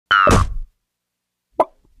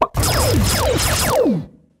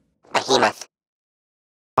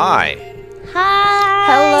Hi. Hi.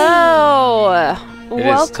 Hello. It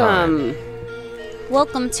Welcome.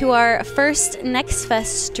 Welcome to our first Next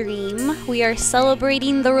Fest stream. We are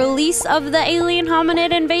celebrating the release of the Alien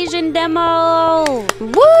Hominid Invasion demo.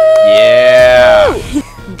 Woo! Yeah.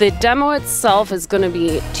 The demo itself is going to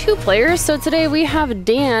be 2 players, so today we have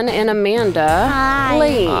Dan and Amanda Hi.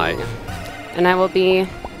 playing. Hi. And I will be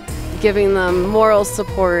giving them moral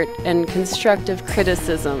support and constructive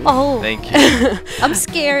criticism. Oh, Thank you. I'm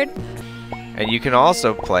scared. And you can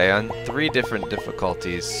also play on 3 different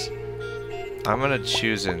difficulties. I'm gonna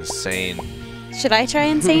choose insane. Should I try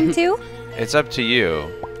insane too? It's up to you.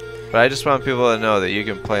 But I just want people to know that you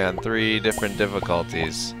can play on 3 different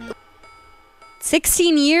difficulties.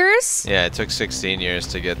 16 years? Yeah, it took 16 years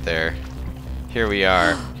to get there. Here we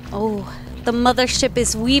are. Oh, the mothership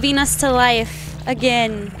is weaving us to life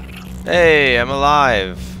again. Hey, I'm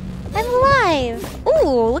alive. I'm alive.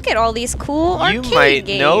 Ooh, look at all these cool arcade You might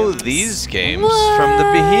games. know these games from the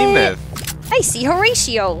Behemoth. I see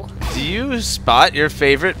Horatio. Do you spot your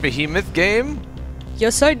favorite Behemoth game?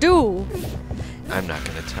 Yes, I do. I'm not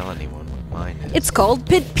gonna tell anyone what mine is. It's called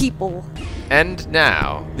Pit People. And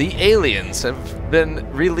now, the aliens have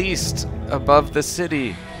been released above the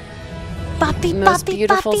city. Boppy, Most boppy,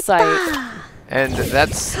 beautiful boppy, sight. ba. And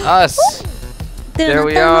that's us. There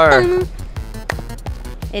we Dun, are. dun, dun.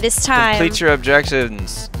 It is time. Complete your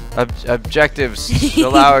objectives. Objectives.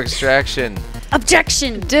 Allow extraction.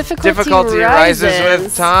 Objection. Difficulty rises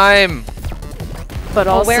with time. But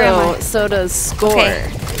Oh, where am also, I? so does score.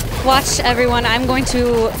 Okay. Watch, everyone. I'm going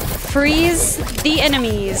to freeze the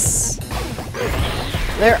enemies.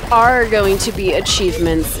 There are going to be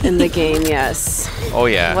achievements in the game, yes. Oh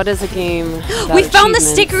yeah. What is a game without We found the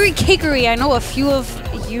achievements? stickery cakery. I know a few of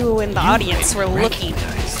you in the audience were looking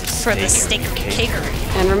for the stickery cakery.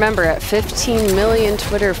 And remember, at 15 million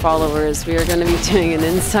Twitter followers, we are going to be doing an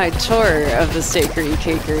inside tour of the Stakery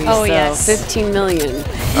Cakery. Oh, so yes. 15 million.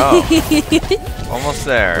 Oh. Almost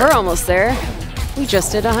there. We're almost there. We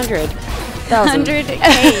just did 100,000. 100K,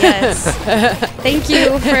 yes. Thank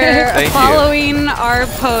you for Thank you. following our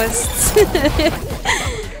posts.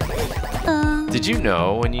 Did you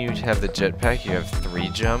know when you have the jetpack, you have 3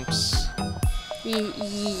 jumps?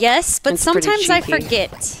 Yes, but It's pretty sometimes I cheeky.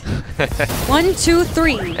 forget. 1, 2,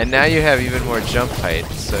 3. And now you have even more jump height,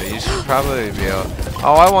 so you should probably be able.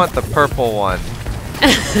 Oh, I want the purple one.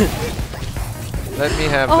 Let me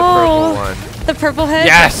have the purple one. The purple head?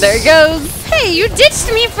 Yes! There it goes. Hey, you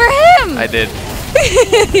ditched me for him! I did.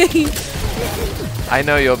 I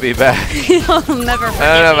know you'll be back. I'll never I forget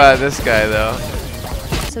don't know you. about this guy though.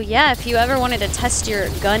 So yeah, if you ever wanted to test your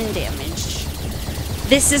gun damage,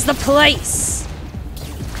 this is the place.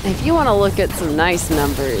 If you want to look at some nice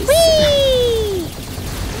numbers. Whee!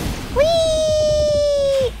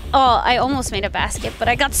 Whee! Oh, I almost made a basket, but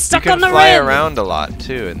I got stuck You on can the fly rim. around a lot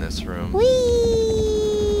too in this room.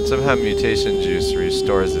 Whee! Somehow mutation juice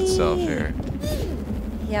restores itself here.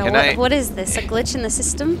 Yeah, Can what is this? A glitch in the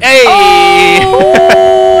system? Hey!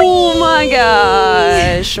 Oh my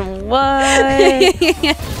gosh. What?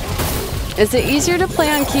 Is it easier to play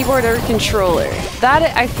on keyboard or controller? That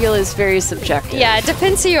I feel is very subjective. Yeah, it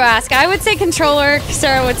depends who you ask. I would say controller.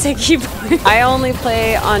 Sarah would say keyboard. I only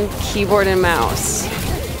play on keyboard and mouse.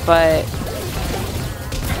 But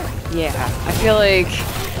yeah, I feel like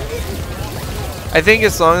I think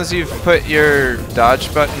as long as you've put your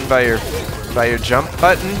dodge button by your jump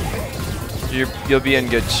button, you'll be in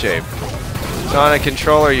good shape. So on a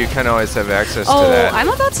controller, you kind of always have access to that. I'm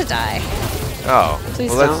about to die. Oh,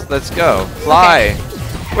 Please well, don't. let's go. Fly.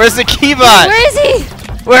 Okay. Where's the keybot? Where is he?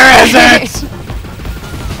 Where is it?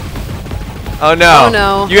 Oh no. Oh,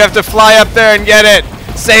 no. You have to fly up there and get it.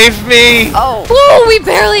 Save me. oh, Whoa, we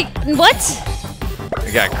barely. What?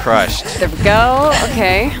 We got crushed. there we go.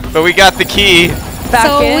 Okay, But we got the key. back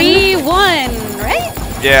So in. we won, right?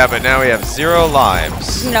 Yeah, but now we have 0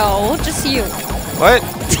 lives. No, just you. What?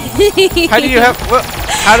 How do you have... What?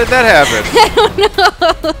 How did that happen?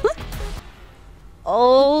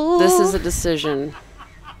 Oh. This is a decision.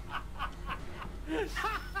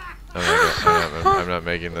 I'm not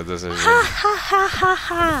making the decision. Ha ha ha ha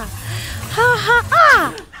ha. Ha ha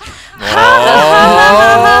ha. Oh.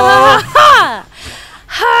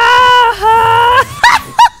 Ha ha.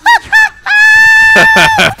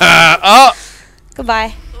 Oh!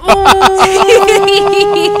 Goodbye.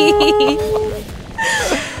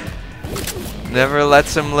 Never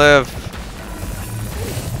lets him live.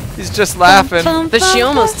 He's just laughing. But she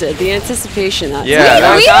almost did. The anticipation. That's Yeah, that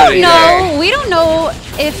we was don't pretty know. We don't know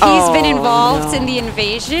if he's been involved in the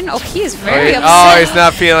invasion. Oh, he is very upset. Oh, he's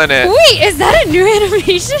not feeling it. Wait, is that a new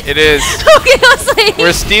animation? It is. Okay, I was like,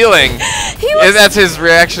 We're stealing. And that's his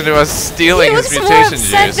reaction to us stealing his mutation juice.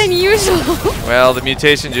 He looks more upset than usual. Well, the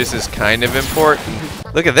mutation juice is kind of important.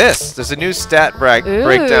 Look at this. There's a new stat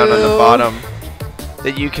breakdown on the bottom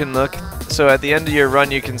that you can look. So at the end of your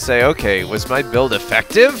run, you can say, okay, was my build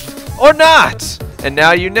effective or not? And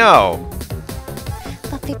now you know.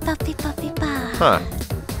 Huh.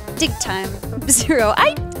 Dig time. 0.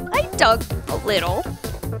 I dug a little.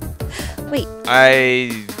 Wait.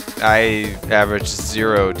 I averaged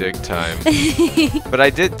 0 dig time. But I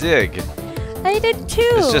did dig. I did too.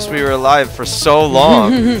 It's just we were alive for so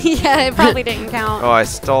long. Yeah, it probably didn't count. Oh, I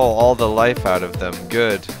stole all the life out of them.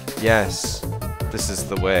 Good. Yes. This is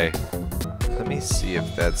the way. Let me see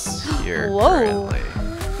if that's here currently.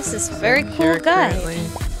 This is a very cool guide.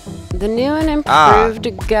 The new and improved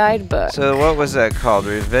guidebook. So what was that called?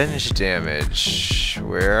 Revenge damage.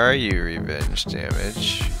 Where are you, revenge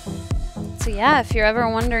damage? So yeah, if you're ever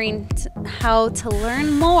wondering how to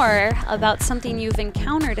learn more about something you've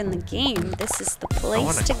encountered in the game, this is the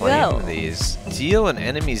place to go. Claim these. Deal an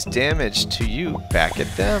enemy's damage to you back at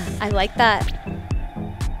them. I like that.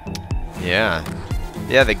 Yeah.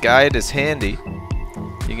 Yeah, the guide is handy.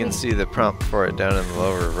 You can see the prompt for it down in the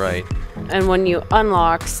lower right. And when you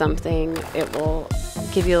unlock something, it will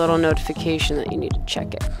give you a little notification that you need to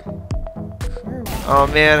check it. Oh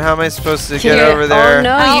man, how am I supposed to get over there? Oh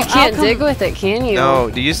no, you can't dig with it, can you? No,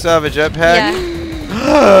 do you still have a jetpack?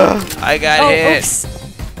 Yeah. I got hit. Oops.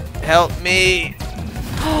 Help me.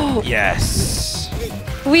 Yes.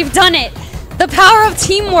 We've done it. The power of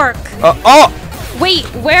teamwork. Oh! Wait,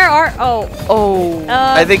 where are... Oh.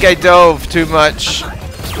 I think I dove too much.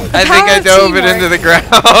 I think I dove it into the ground.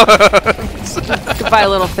 Goodbye,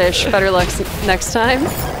 little fish. Better luck next time.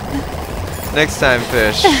 Next time,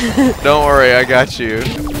 fish. Don't worry, I got you.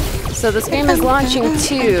 So this game is launching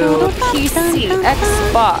to PC,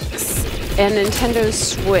 Xbox, and Nintendo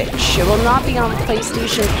Switch. It will not be on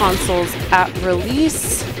PlayStation consoles at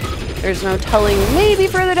release. There's no telling, maybe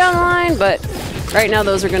further down the line, but right now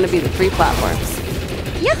those are going to be the 3 platforms.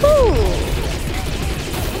 Yahoo!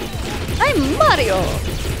 I'm Mario!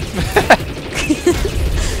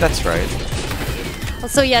 That's right.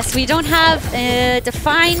 So yes, we don't have a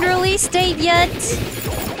defined release date yet.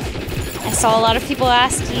 I saw a lot of people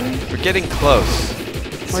asking. We're getting close.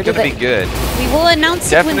 It's going to be good. We will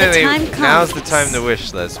announce it when the time comes. Now's the time to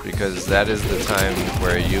wish list, because that is the time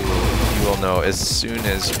where you will know as soon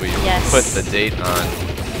as we put the date on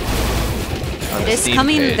the Steam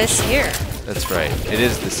coming page. This year. That's right. It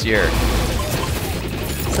is this year.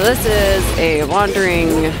 So this is a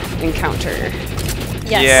wandering encounter.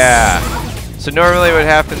 Yes. Yeah. So normally what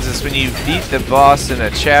happens is when you beat the boss in a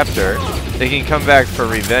chapter, they can come back for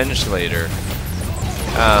revenge later.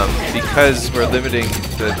 Because we're limiting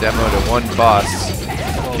the demo to 1 boss,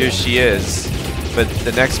 here she is. But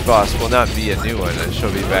the next boss will not be a new one, and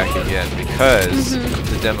she'll be back again because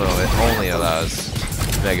the demo only allows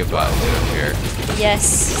Megabot to appear. Yes.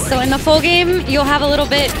 So in the full game, you'll have a little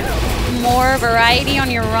bit more variety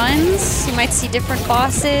on your runs. You might see different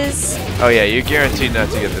bosses. Oh yeah, you're guaranteed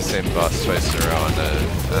not to get the same boss twice in a row on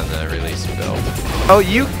the release build. Oh,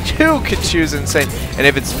 you too could choose insane, and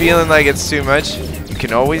if it's feeling like it's too much, you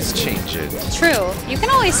can always change it. True. You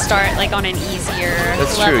can always start like on an easier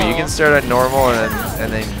That's level. true. You can start on normal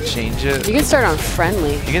and then change it. You can start on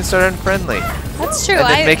friendly. You can start on friendly. That's true. And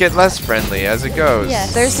then make it less friendly as it goes.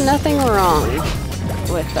 Yes. There's nothing wrong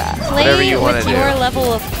with that. Whatever you want to with do. your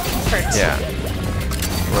level of comfort. Yeah.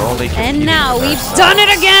 We're only And now with we've ourselves. done it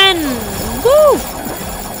again. Woo!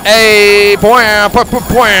 Hey, another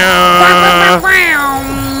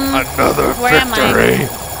Where am victory. I?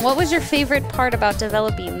 What was your favorite part about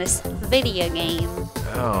developing this video game?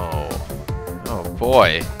 Oh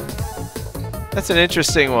boy. That's an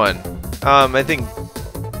interesting one. I think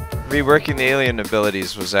reworking the alien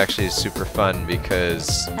abilities was actually super fun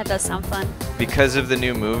because That does sound fun. because of the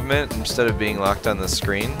new movement, instead of being locked on the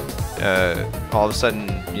screen, all of a sudden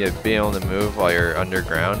being able to move while you're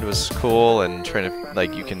underground was cool, and trying to,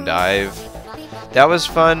 like, you can dive. That was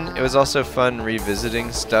fun. It was also fun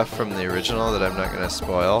revisiting stuff from the original that I'm not going to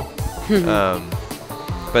spoil.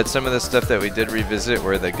 But some of the stuff that we did revisit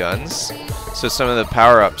were the guns. So some of the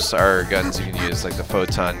power-ups are guns you can use, like the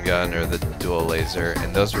photon gun or the dual laser,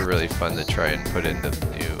 and those were really fun to try and put into the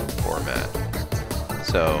new format.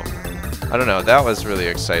 So, I don't know, that was really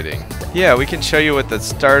exciting. Yeah, we can show you what the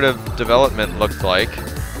start of development looked like,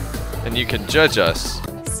 and you can judge us.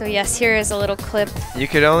 So yes, here is a little clip. You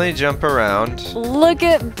could only jump around. Look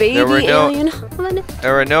at baby alien.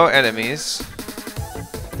 There were no enemies.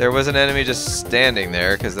 there was an enemy just standing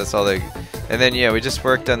there because that's all they. And then yeah, we just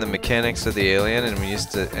worked on the mechanics of the alien, and we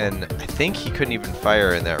used to. And I think he couldn't even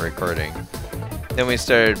fire in that recording. Then we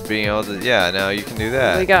started being able to. Yeah, now you can do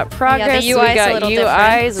that. We got progress. Yeah, we the UI's got a little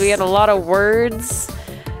UIs. different. We had a lot of words.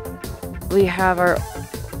 We have our.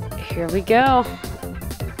 Here we go.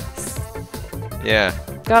 Yeah.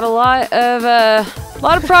 Got a lot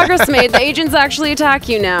of progress made. The agents actually attack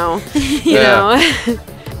you now. You Yeah. know.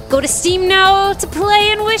 Go to Steam now to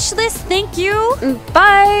play and wish list. Thank you.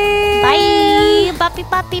 Bye. Bye. Boppy,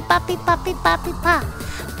 boppy, boppy, boppy, boppy, pop.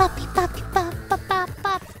 Boppy, boppy.